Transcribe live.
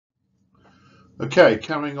Okay,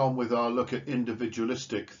 carrying on with our look at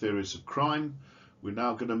individualistic theories of crime, we're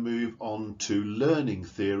now going to move on to learning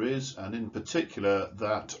theories, and in particular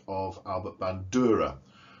that of Albert Bandura.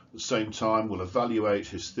 At the same time, we'll evaluate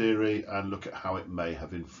his theory and look at how it may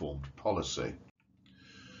have informed policy.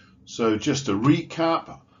 So just to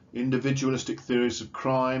recap, individualistic theories of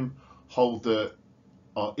crime hold that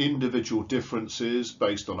our individual differences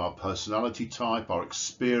based on our personality type, our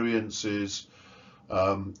experiences,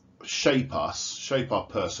 shape us, shape our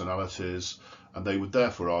personalities, and they would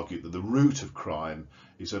therefore argue that the root of crime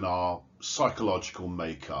is in our psychological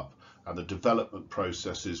makeup and the development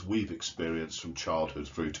processes we've experienced from childhood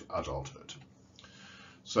through to adulthood.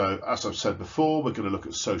 So, as I've said before, we're going to look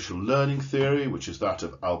at social learning theory, which is that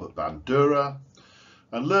of Albert Bandura.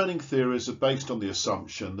 And learning theories are based on the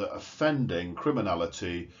assumption that offending,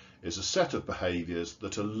 criminality, is a set of behaviours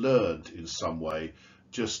that are learned in some way,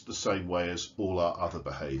 just the same way as all our other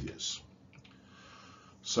behaviours.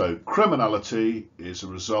 So criminality is a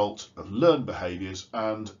result of learned behaviours,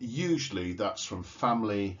 and usually that's from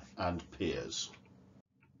family and peers.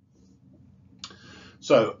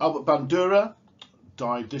 So Albert Bandura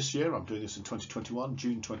died this year. I'm doing this in 2021,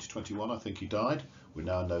 June 2021 I think he died. We're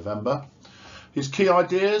now in November. His key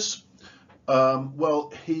ideas,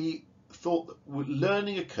 well, he thought that when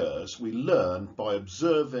learning occurs, we learn by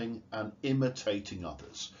observing and imitating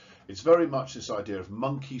others. It's very much this idea of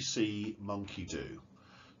monkey see, monkey do.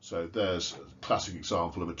 So there's a classic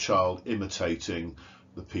example of a child imitating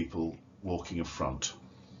the people walking in front.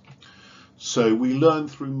 So we learn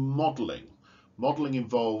through modelling. Modelling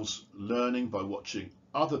involves learning by watching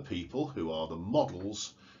other people who are the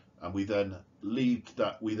models, and we then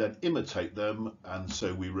imitate them, and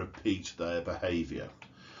so we repeat their behaviour.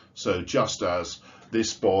 So just as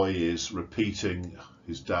this boy is repeating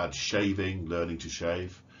his dad shaving, learning to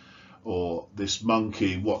shave, or this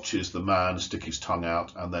monkey watches the man stick his tongue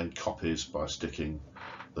out and then copies by sticking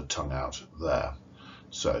the tongue out there.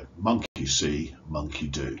 So monkey see, monkey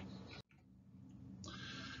do.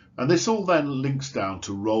 And this all then links down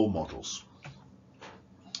to role models.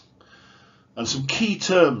 And some key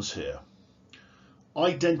terms here.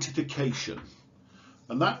 Identification,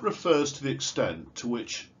 and that refers to the extent to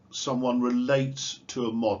which someone relates to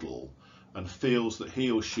a model and feels that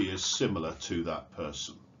he or she is similar to that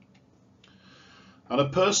person. And a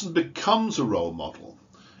person becomes a role model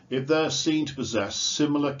if they're seen to possess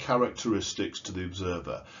similar characteristics to the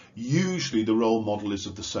observer. Usually the role model is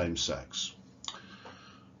of the same sex.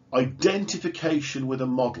 Identification with a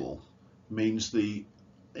model means the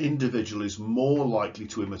individual is more likely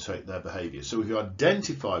to imitate their behaviour. So if you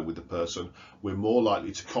identify with the person, we're more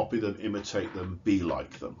likely to copy them, imitate them, be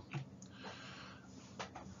like them.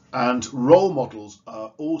 And role models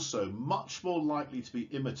are also much more likely to be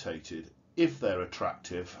imitated if they're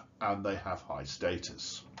attractive and they have high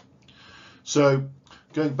status. So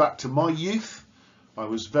going back to my youth, I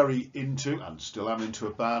was very into, and still am into,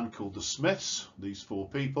 a band called the Smiths, these four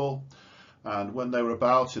people, and when they were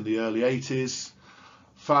about in the early 80s,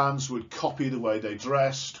 fans would copy the way they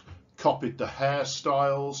dressed, copied the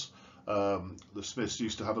hairstyles. The Smiths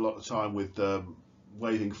used to have a lot of time with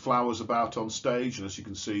waving flowers about on stage, and as you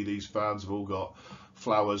can see, these fans have all got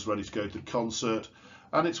flowers ready to go to the concert,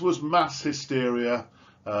 and it was mass hysteria.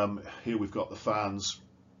 Here we've got the fans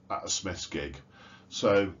at a Smiths gig.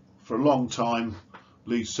 So for a long time,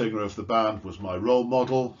 lead singer of the band was my role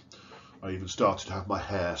model. I even started to have my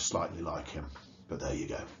hair slightly like him, but there you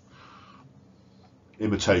go.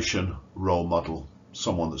 Imitation, role model,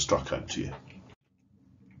 someone that struck home to you.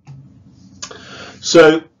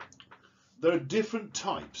 So there are different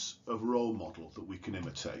types of role model that we can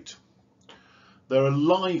imitate. There are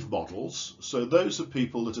live models, so those are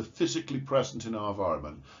people that are physically present in our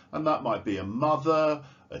environment, and that might be a mother,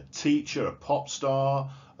 a teacher, a pop star.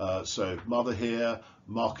 So mother here,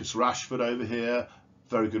 Marcus Rashford over here,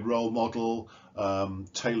 very good role model.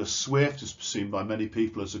 Taylor Swift is seen by many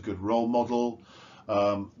people as a good role model.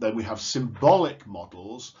 Then we have symbolic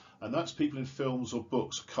models, and that's people in films or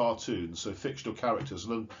books, cartoons, so fictional characters.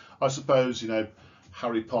 And I suppose, you know,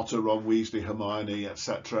 Harry Potter, Ron Weasley, Hermione,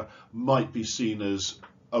 etc. might be seen as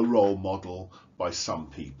a role model by some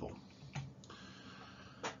people.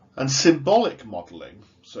 And symbolic modelling,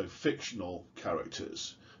 so fictional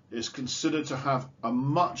characters, is considered to have a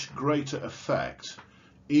much greater effect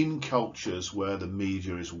in cultures where the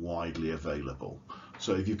media is widely available.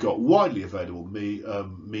 So if you've got widely available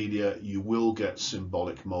media, you will get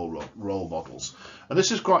symbolic role models. And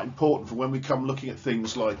this is quite important for when we come looking at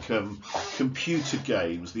things like computer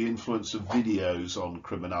games, the influence of videos on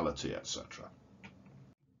criminality, etc.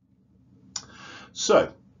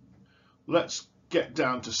 So let's get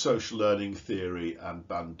down to social learning theory and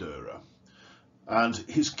Bandura. And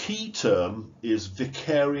his key term is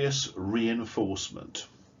vicarious reinforcement.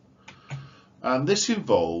 And this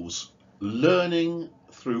involves learning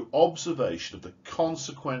through observation of the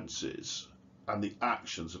consequences and the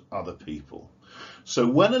actions of other people. So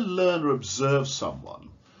when a learner observes someone,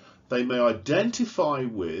 they may identify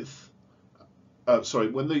with,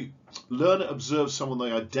 when the learner observes someone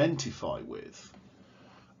they identify with,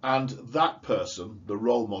 and that person, the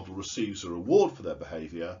role model, receives a reward for their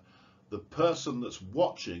behaviour, the person that's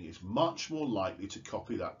watching is much more likely to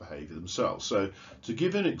copy that behaviour themselves. So to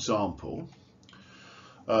give an example,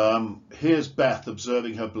 here's Beth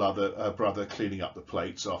observing her brother cleaning up the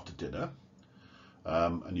plates after dinner.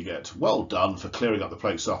 And you get, well done for clearing up the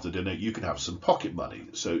plates after dinner, you can have some pocket money.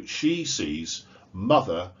 So she sees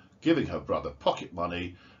mother giving her brother pocket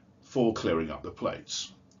money for clearing up the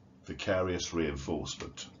plates. Vicarious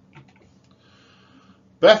reinforcement.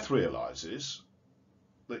 Beth realises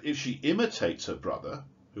that if she imitates her brother,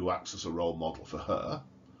 who acts as a role model for her,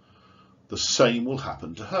 the same will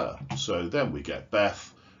happen to her. So then we get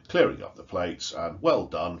Beth clearing up the plates, and well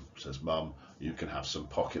done, says mum, you can have some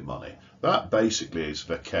pocket money. That basically is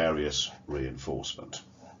vicarious reinforcement.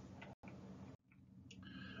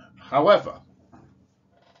 However,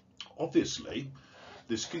 obviously,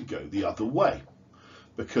 this can go the other way,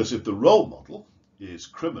 because if the role model is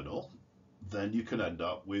criminal, then you can end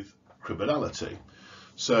up with criminality.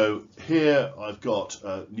 So here I've got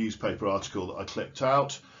a newspaper article that I clicked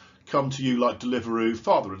out. Come to you like Deliveroo,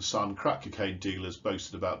 father and son crack cocaine dealers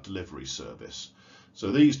boasted about delivery service.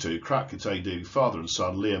 So these two, crack cocaine dealing father and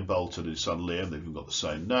son, Liam Bolton and his son Liam, they've even got the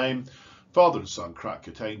same name. Father and son crack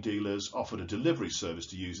cocaine dealers offered a delivery service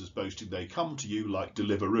to users boasting they come to you like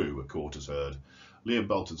Deliveroo, a court has heard. Liam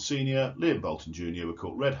Bolton Sr., Liam Bolton Jr. were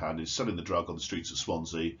caught red-handed selling the drug on the streets of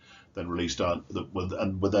Swansea, then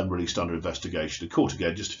were then released under investigation. A court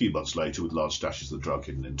again just a few months later with large stashes of the drug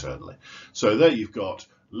hidden internally. So there you've got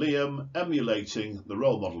Liam emulating the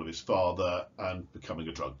role model of his father and becoming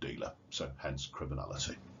a drug dealer, so hence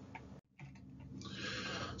criminality.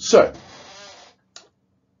 So,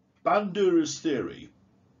 Bandura's theory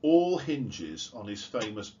all hinges on his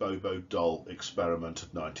famous Bobo doll experiment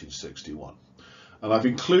of 1961. And I've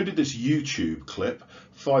included this YouTube clip,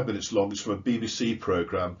 5 minutes long, it's from a BBC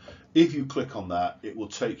programme. If you click on that, it will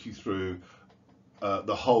take you through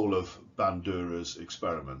the whole of Bandura's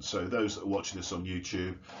experiment. So those that are watching this on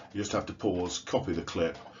YouTube, you just have to pause, copy the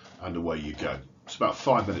clip, and away you go. It's about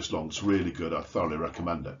 5 minutes long, it's really good, I thoroughly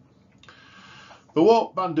recommend it. But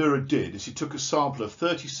what Bandura did is he took a sample of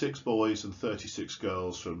 36 boys and 36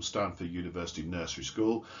 girls from Stanford University Nursery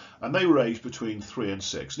School, and they were aged between 3 and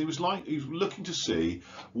 6. And he was looking to see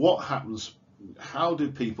what happens, how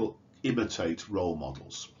do people imitate role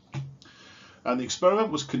models. And the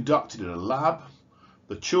experiment was conducted in a lab.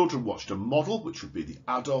 The children watched a model, which would be the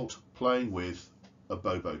adult, playing with a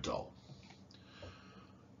Bobo doll.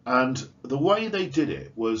 And the way they did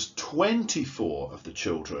it was 24 of the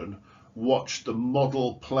children watched the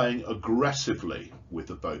model playing aggressively with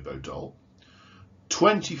the Bobo doll.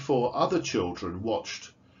 24 other children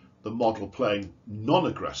watched the model playing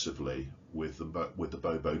non-aggressively with the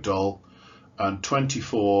Bobo doll, and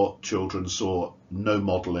 24 children saw no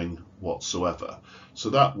modelling whatsoever. So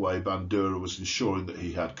that way Bandura was ensuring that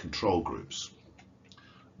he had control groups.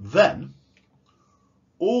 Then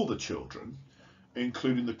all the children,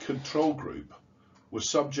 including the control group, were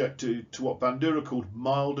subject to what Bandura called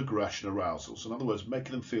mild aggression arousal. So in other words,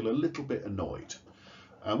 making them feel a little bit annoyed.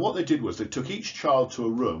 And what they did was they took each child to a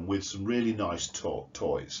room with some really nice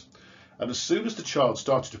toys. And as soon as the child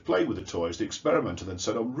started to play with the toys, the experimenter then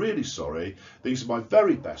said, I'm really sorry, these are my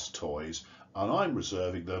very best toys, and I'm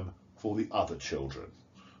reserving them for the other children.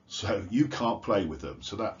 So you can't play with them.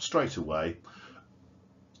 So that straight away,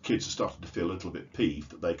 kids are starting to feel a little bit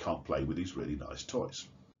peeved that they can't play with these really nice toys.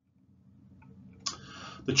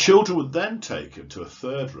 The children were then taken to a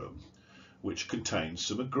third room, which contained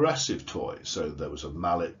some aggressive toys. So there was a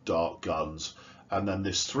mallet, dart guns, and then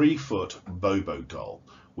this 3-foot Bobo doll,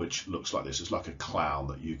 which looks like this. It's like a clown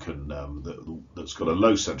that you can that's got a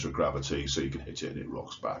low centre of gravity, so you can hit it and it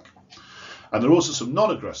rocks back. And there are also some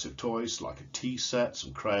non-aggressive toys like a tea set,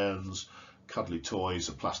 some crayons, cuddly toys,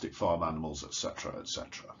 some plastic farm animals, etc.,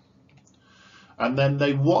 etc. And then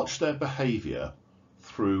they watch their behaviour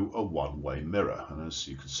through a one-way mirror, and as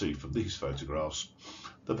you can see from these photographs,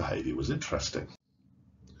 the behaviour was interesting.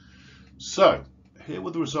 So here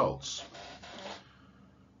were the results.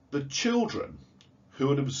 The children who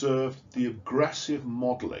had observed the aggressive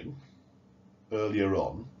modelling earlier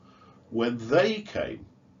on, when they came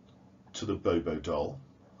to the Bobo doll,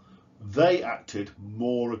 they acted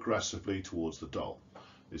more aggressively towards the doll.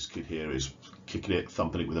 This kid here is kicking it,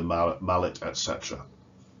 thumping it with a mallet, etc.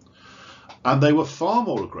 And they were far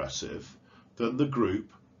more aggressive than the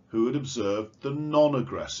group who had observed the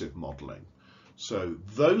non-aggressive modelling. So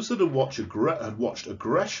those that had watched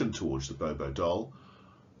aggression towards the Bobo doll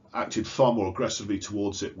acted far more aggressively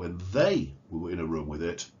towards it when they were in a room with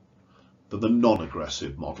it than the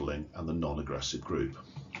non-aggressive modelling and the non-aggressive group.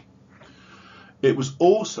 It was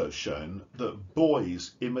also shown that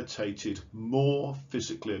boys imitated more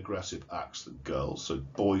physically aggressive acts than girls, so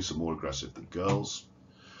boys are more aggressive than girls.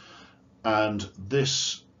 And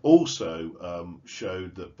this also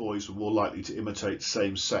showed that boys were more likely to imitate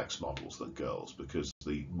same-sex models than girls because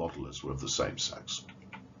the modelers were of the same sex.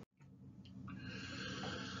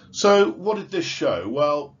 So what did this show?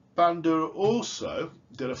 Well, Bandura also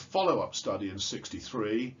did a follow-up study in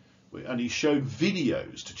 '63, and he showed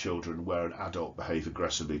videos to children where an adult behaved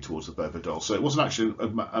aggressively towards the Bobo doll. So it wasn't actually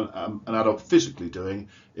an adult physically doing,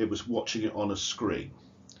 it was watching it on a screen.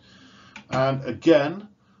 And again,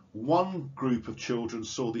 one group of children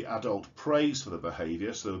saw the adult praise for the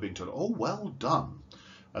behaviour, so they were being told, oh, well done.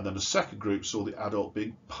 And then the second group saw the adult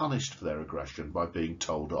being punished for their aggression by being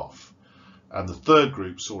told off. And the third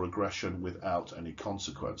group saw aggression without any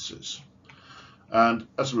consequences. And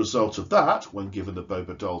as a result of that, when given the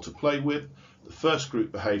Bobo doll to play with, the first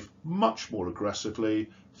group behaved much more aggressively,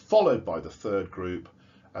 followed by the third group,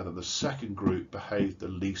 and then the second group behaved the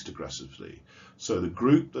least aggressively. So the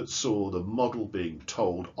group that saw the model being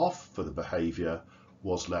told off for the behaviour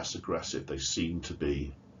was less aggressive. They seemed to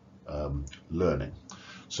be learning.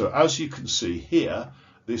 So as you can see here,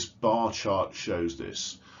 this bar chart shows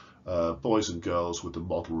this. Boys and girls with the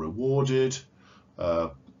model rewarded,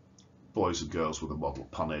 boys and girls with the model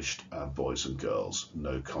punished, and boys and girls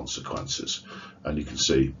no consequences. And you can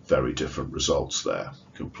see very different results there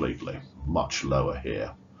completely. Much lower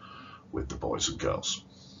here with the boys and girls.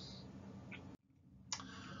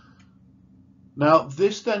 Now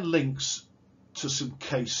this then links to some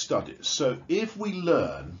case studies. So if we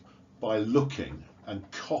learn by looking and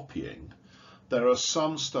copying, there are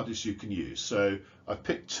some studies you can use. So I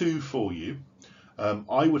picked two for you.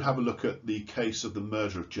 I would have a look at the case of the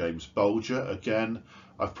murder of James Bulger. Again,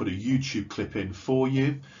 I've put a YouTube clip in for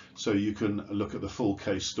you, so you can look at the full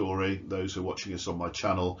case story. Those who are watching this on my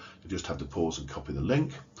channel, you just have to pause and copy the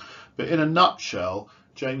link. But in a nutshell,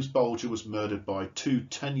 James Bulger was murdered by two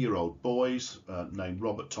 10-year-old boys named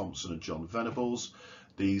Robert Thompson and John Venables.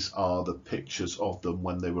 These are the pictures of them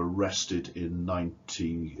when they were arrested in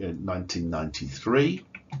 1993.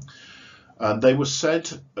 And they were said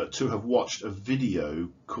to have watched a video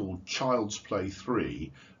called Child's Play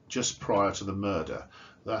 3 just prior to the murder.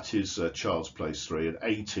 That is Child's Play 3, an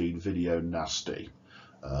 18 video nasty.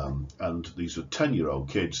 And these were 10-year-old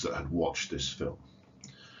kids that had watched this film.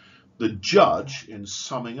 The judge, in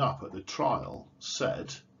summing up at the trial,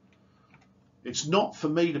 said, "It's not for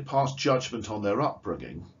me to pass judgment on their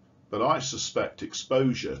upbringing, but I suspect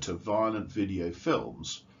exposure to violent video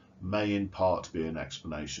films may in part be an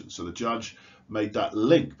explanation." So the judge made that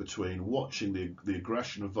link between watching the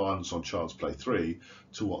aggression and violence on Child's Play 3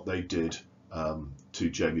 to what they did to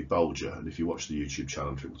Jamie Bulger. And if you watch the YouTube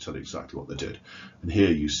channel, it will tell you exactly what they did. And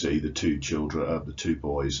here you see the two children, the two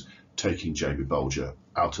boys, taking Jamie Bulger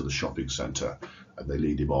out of the shopping centre, and they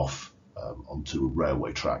lead him off onto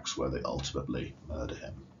railway tracks where they ultimately murder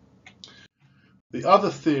him. The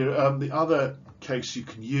other theory, the other case you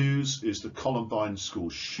can use is the Columbine school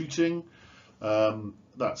shooting.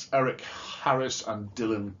 That's Eric Harris and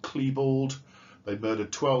Dylan Klebold. They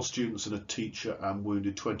murdered 12 students and a teacher and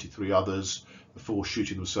wounded 23 others before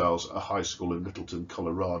shooting themselves at a high school in Littleton,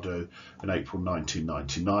 Colorado in April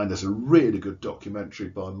 1999. There's a really good documentary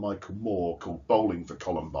by Michael Moore called Bowling for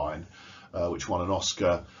Columbine, which won an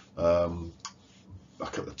Oscar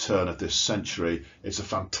back at the turn of this century. It's a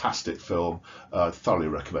fantastic film. I thoroughly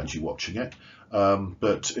recommend you watching it.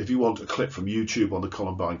 But if you want a clip from YouTube on the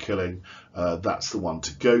Columbine killing, that's the one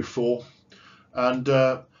to go for. And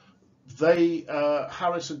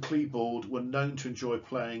Harris and Klebold were known to enjoy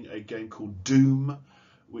playing a game called Doom,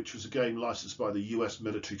 which was a game licensed by the US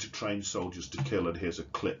military to train soldiers to kill. And here's a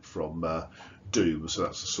clip from Doom. So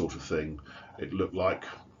that's the sort of thing it looked like.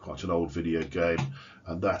 Quite an old video game.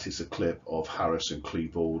 And that is a clip of Harris and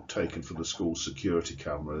Klebold taken from the school security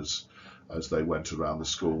cameras as they went around the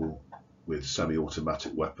school with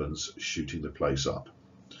semi-automatic weapons shooting the place up.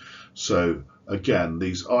 So again,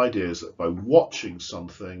 these ideas that by watching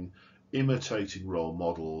something, imitating role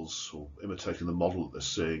models or imitating the model that they're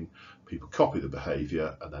seeing, people copy the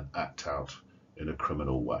behaviour and then act out in a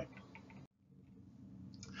criminal way.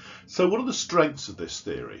 So what are the strengths of this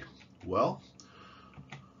theory? Well,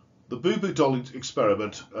 the Bobo doll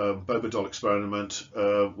experiment,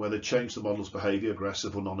 where they changed the model's behaviour,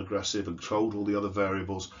 aggressive or non-aggressive, and controlled all the other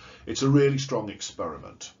variables, it's a really strong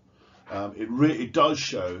experiment. It does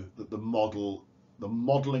show that the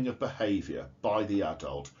modelling of behaviour by the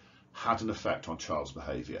adult had an effect on child's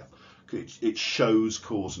behaviour. It shows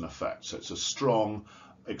cause and effect, so it's a strong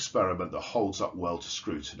experiment that holds up well to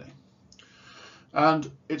scrutiny.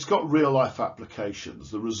 And it's got real life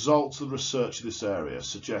applications. The results of the research in this area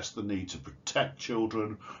suggest the need to protect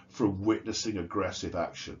children from witnessing aggressive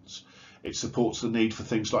actions. It supports the need for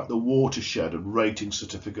things like the watershed and rating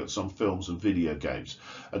certificates on films and video games.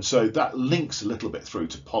 And so that links a little bit through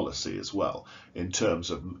to policy as well, in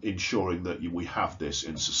terms of ensuring that we have this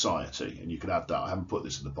in society. And you can add that. I haven't put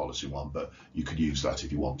this in the policy one, but you could use that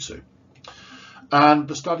if you want to. And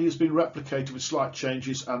the study has been replicated with slight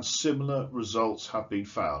changes, and similar results have been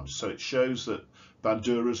found. So it shows that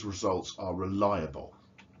Bandura's results are reliable.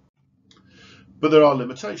 But there are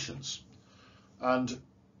limitations. And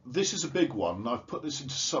this is a big one, and I've put this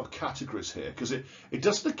into subcategories here because it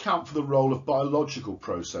doesn't account for the role of biological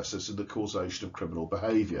processes in the causation of criminal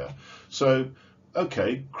behaviour. So,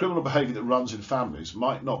 okay, criminal behaviour that runs in families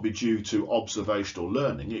might not be due to observational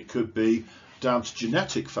learning. It could be down to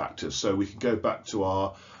genetic factors, so we can go back to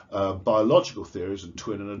our biological theories and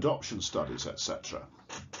twin and adoption studies, etc.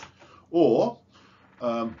 Or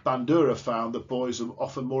Bandura found that boys are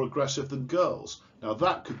often more aggressive than girls. Now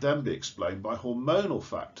that could then be explained by hormonal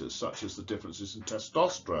factors such as the differences in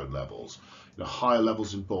testosterone levels, higher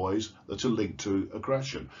levels in boys that are linked to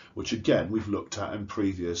aggression, which again we've looked at in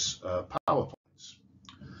previous PowerPoints.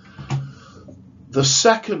 The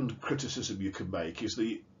second criticism you can make is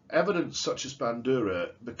the evidence such as Bandura,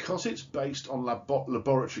 because it's based on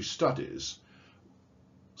laboratory studies,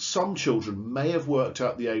 some children may have worked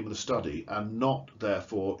out the aim of the study and not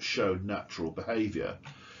therefore shown natural behaviour.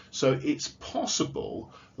 So it's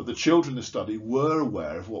possible that the children in the study were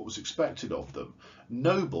aware of what was expected of them.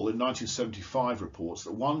 Noble in 1975 reports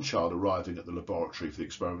that one child arriving at the laboratory for the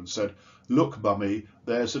experiment said, "Look, mummy,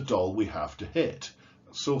 there's a doll we have to hit."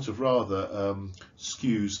 That sort of rather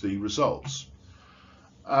skews the results.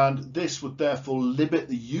 And this would therefore limit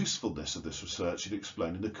the usefulness of this research in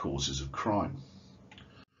explaining the causes of crime.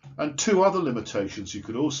 And two other limitations you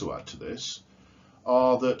could also add to this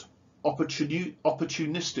are that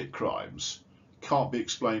opportunistic crimes can't be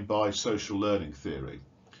explained by social learning theory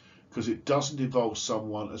because it doesn't involve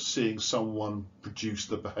someone as seeing someone produce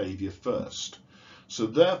the behaviour first. So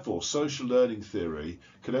therefore social learning theory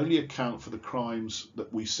can only account for the crimes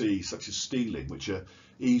that we see, such as stealing, which are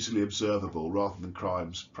easily observable, rather than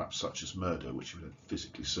crimes perhaps such as murder, which we don't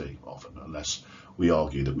physically see often unless we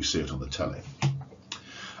argue that we see it on the telly.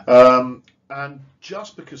 And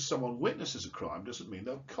just because someone witnesses a crime doesn't mean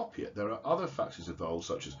they'll copy it. There are other factors involved,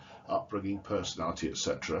 such as upbringing, personality,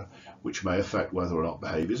 etc., which may affect whether or not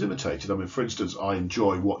behaviour is imitated. I mean, for instance, I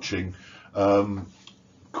enjoy watching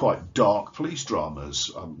quite dark police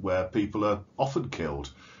dramas where people are often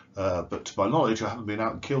killed. But to my knowledge, I haven't been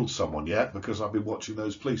out and killed someone yet because I've been watching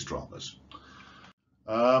those police dramas.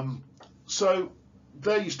 So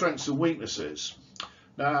there are your strengths and weaknesses.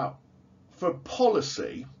 Now, for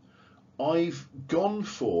policy, I've gone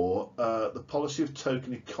for the policy of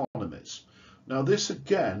token economies. Now this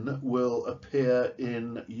again will appear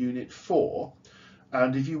in Unit 4,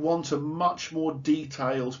 and if you want a much more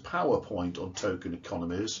detailed PowerPoint on token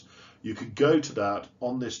economies, you could go to that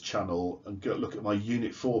on this channel and go look at my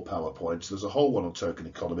Unit 4 PowerPoints. There's a whole one on token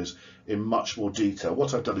economies in much more detail.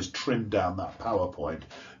 What I've done is trim down that PowerPoint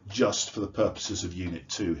just for the purposes of Unit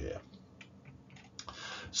 2 here.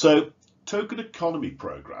 So token economy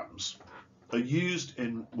programs were used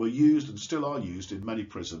and still are used in many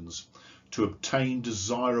prisons to obtain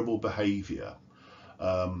desirable behaviour,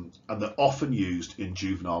 and they're often used in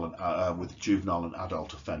with juvenile and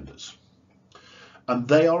adult offenders. And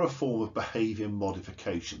they are a form of behaviour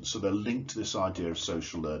modification, so they're linked to this idea of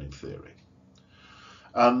social learning theory.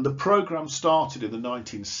 And the programme started in the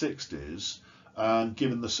 1960s, and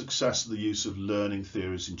given the success of the use of learning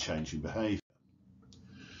theories in changing behaviour.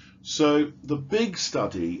 So the big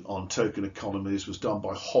study on token economies was done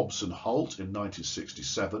by Hobbs and Holt in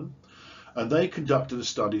 1967, and they conducted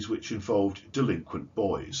studies which involved delinquent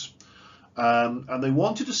boys. And they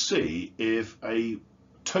wanted to see if a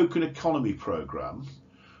token economy program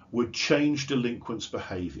would change delinquents'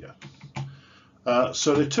 behaviour.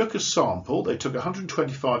 So they took a sample. They took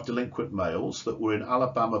 125 delinquent males that were in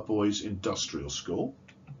Alabama Boys Industrial School.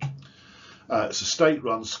 It's a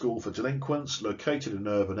state-run school for delinquents located in an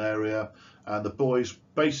urban area, and the boys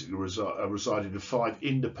basically resided in 5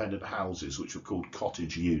 independent houses which were called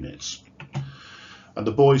cottage units. And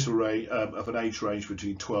the boys were of an age range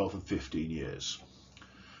between 12 and 15 years.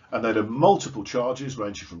 And they had multiple charges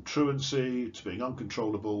ranging from truancy to being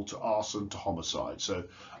uncontrollable to arson to homicide. So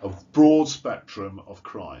a broad spectrum of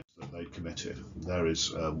crimes that they committed. There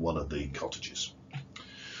is one of the cottages.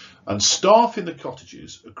 And staff in the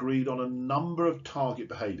cottages agreed on a number of target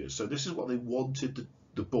behaviours. So this is what they wanted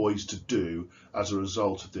the boys to do as a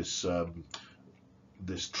result of this,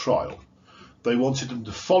 this trial. They wanted them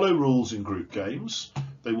to follow rules in group games.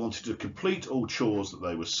 They wanted to complete all chores that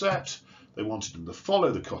they were set. They wanted them to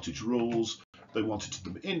follow the cottage rules. They wanted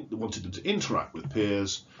them to interact with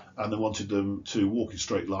peers, and they wanted them to walk in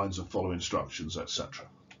straight lines and follow instructions, etc.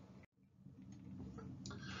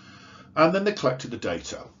 And then they collected the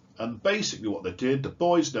data. And basically what they did, the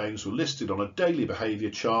boys' names were listed on a daily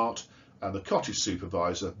behaviour chart, and the cottage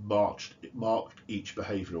supervisor marked each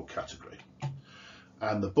behavioural category.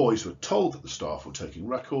 And the boys were told that the staff were taking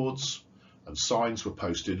records, and signs were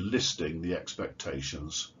posted listing the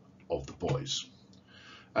expectations of the boys.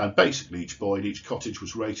 And basically each boy in each cottage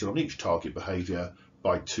was rated on each target behaviour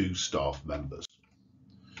by 2 staff members.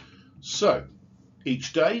 So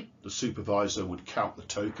each day the supervisor would count the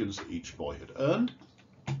tokens that each boy had earned,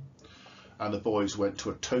 and the boys went to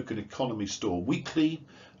a token economy store weekly,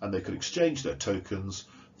 and they could exchange their tokens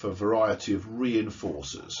for a variety of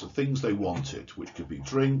reinforcers, so things they wanted, which could be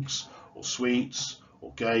drinks or sweets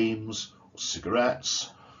or games or cigarettes,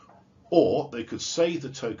 or they could save the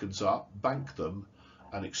tokens up, bank them,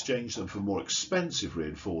 and exchange them for more expensive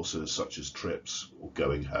reinforcers such as trips or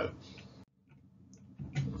going home.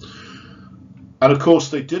 And of course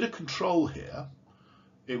they did a control here.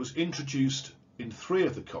 It was introduced in 3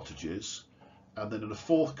 of the cottages, and then in a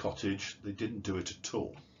 4th cottage they didn't do it at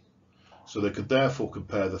all. So they could therefore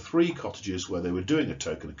compare the 3 cottages where they were doing a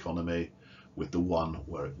token economy with the one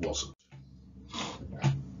where it wasn't.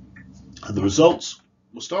 And the results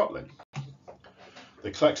were startling.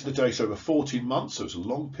 They collected the data over 14 months, so it was a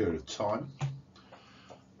long period of time.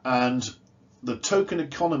 And the token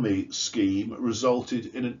economy scheme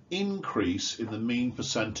resulted in an increase in the mean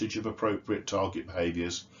percentage of appropriate target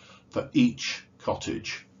behaviours for each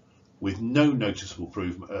cottage, with no noticeable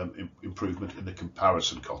improvement in the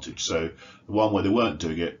comparison cottage. So the one where they weren't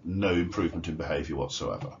doing it, no improvement in behaviour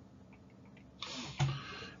whatsoever.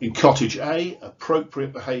 In cottage A,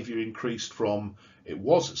 appropriate behaviour increased from, it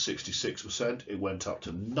was at 66%, it went up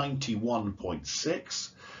to 91.6.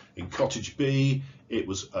 In cottage B, it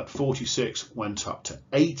was at 46, went up to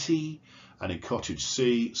 80. And in cottage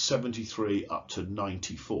C, 73 up to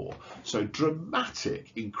 94. So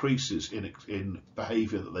dramatic increases in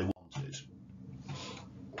behaviour that they wanted.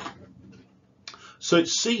 So it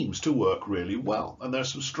seems to work really well. And there are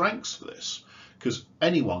some strengths for this, because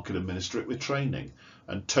anyone can administer it with training.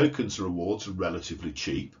 And tokens and rewards are relatively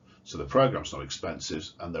cheap, so the program's not expensive,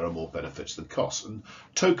 and there are more benefits than costs. And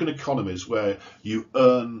token economies, where you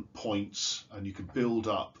earn points and you can build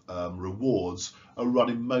up rewards, are run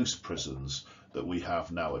in most prisons that we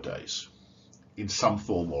have nowadays in some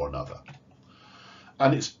form or another.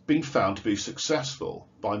 And it's been found to be successful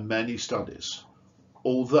by many studies,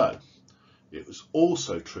 although it was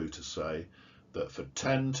also true to say that for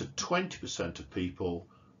 10 to 20% of people,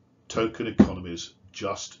 token economies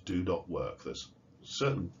just do not work. There's a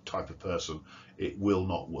certain type of person, it will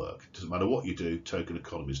not work. It doesn't matter what you do, token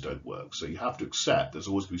economies don't work. So you have to accept there's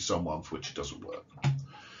always going to be someone for which it doesn't work.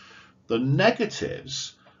 The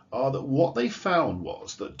negatives are that what they found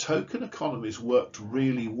was that token economies worked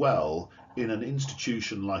really well in an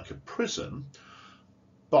institution like a prison,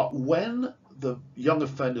 but when the young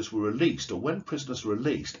offenders were released, or when prisoners were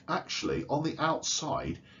released, actually on the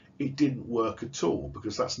outside it didn't work at all,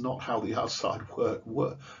 because that's not how the outside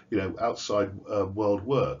world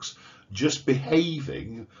works. Just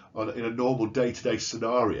behaving in a normal day-to-day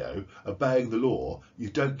scenario, obeying the law, you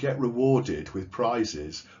don't get rewarded with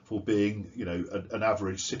prizes for being, an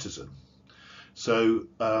average citizen. So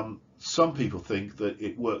some people think that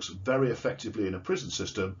it works very effectively in a prison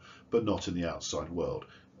system, but not in the outside world.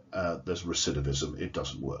 There's recidivism, it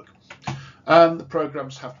doesn't work. And the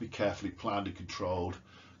programs have to be carefully planned and controlled,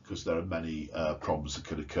 because there are many problems that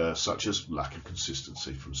could occur, such as lack of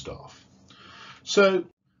consistency from staff. So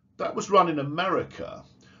that was run in America,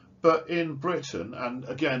 but in Britain, and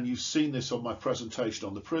again, you've seen this on my presentation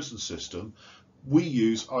on the prison system, we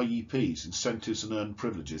use IEPs, incentives and earned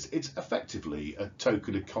privileges. It's effectively a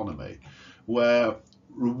token economy where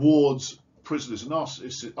rewards prisoners in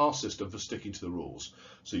our system for sticking to the rules.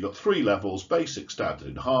 So you've got 3 levels: basic, standard,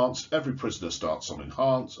 enhanced. Every prisoner starts on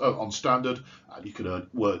on standard, and you can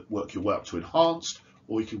work your way up to enhanced,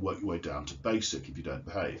 or you can work your way down to basic if you don't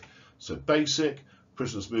behave. So basic,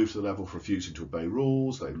 prisoners move to the level for refusing to obey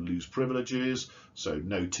rules, they lose privileges, so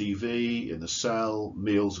no TV in the cell,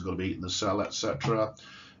 meals have got to be eaten in the cell, etc.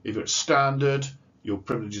 If you're at standard, your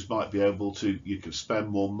privileges might be able to, you can spend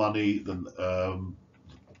more money than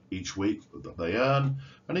each week that they earn.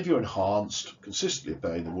 And if you're enhanced, consistently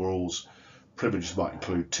obeying the rules, privileges might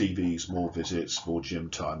include TVs, more visits, more gym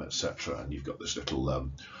time, etc. And you've got this little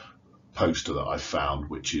poster that I found,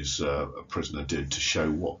 which is a prisoner did to show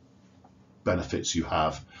what benefits you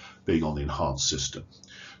have being on the enhanced system.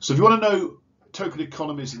 So if you want to know token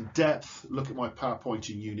economies in depth, look at my PowerPoint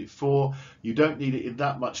in Unit 4. You don't need it in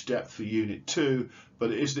that much depth for Unit 2, but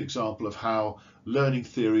it is an example of how learning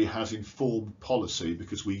theory has informed policy,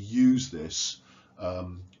 because we use this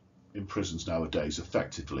in prisons nowadays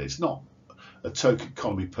effectively. It's not a token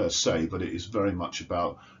economy per se, but it is very much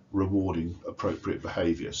about rewarding appropriate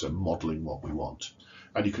behaviour, so modelling what we want.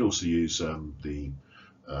 And you can also use the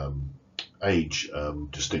age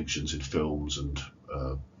distinctions in films and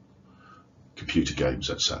computer games,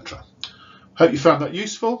 etc. Hope you found that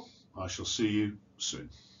useful. I shall see you soon.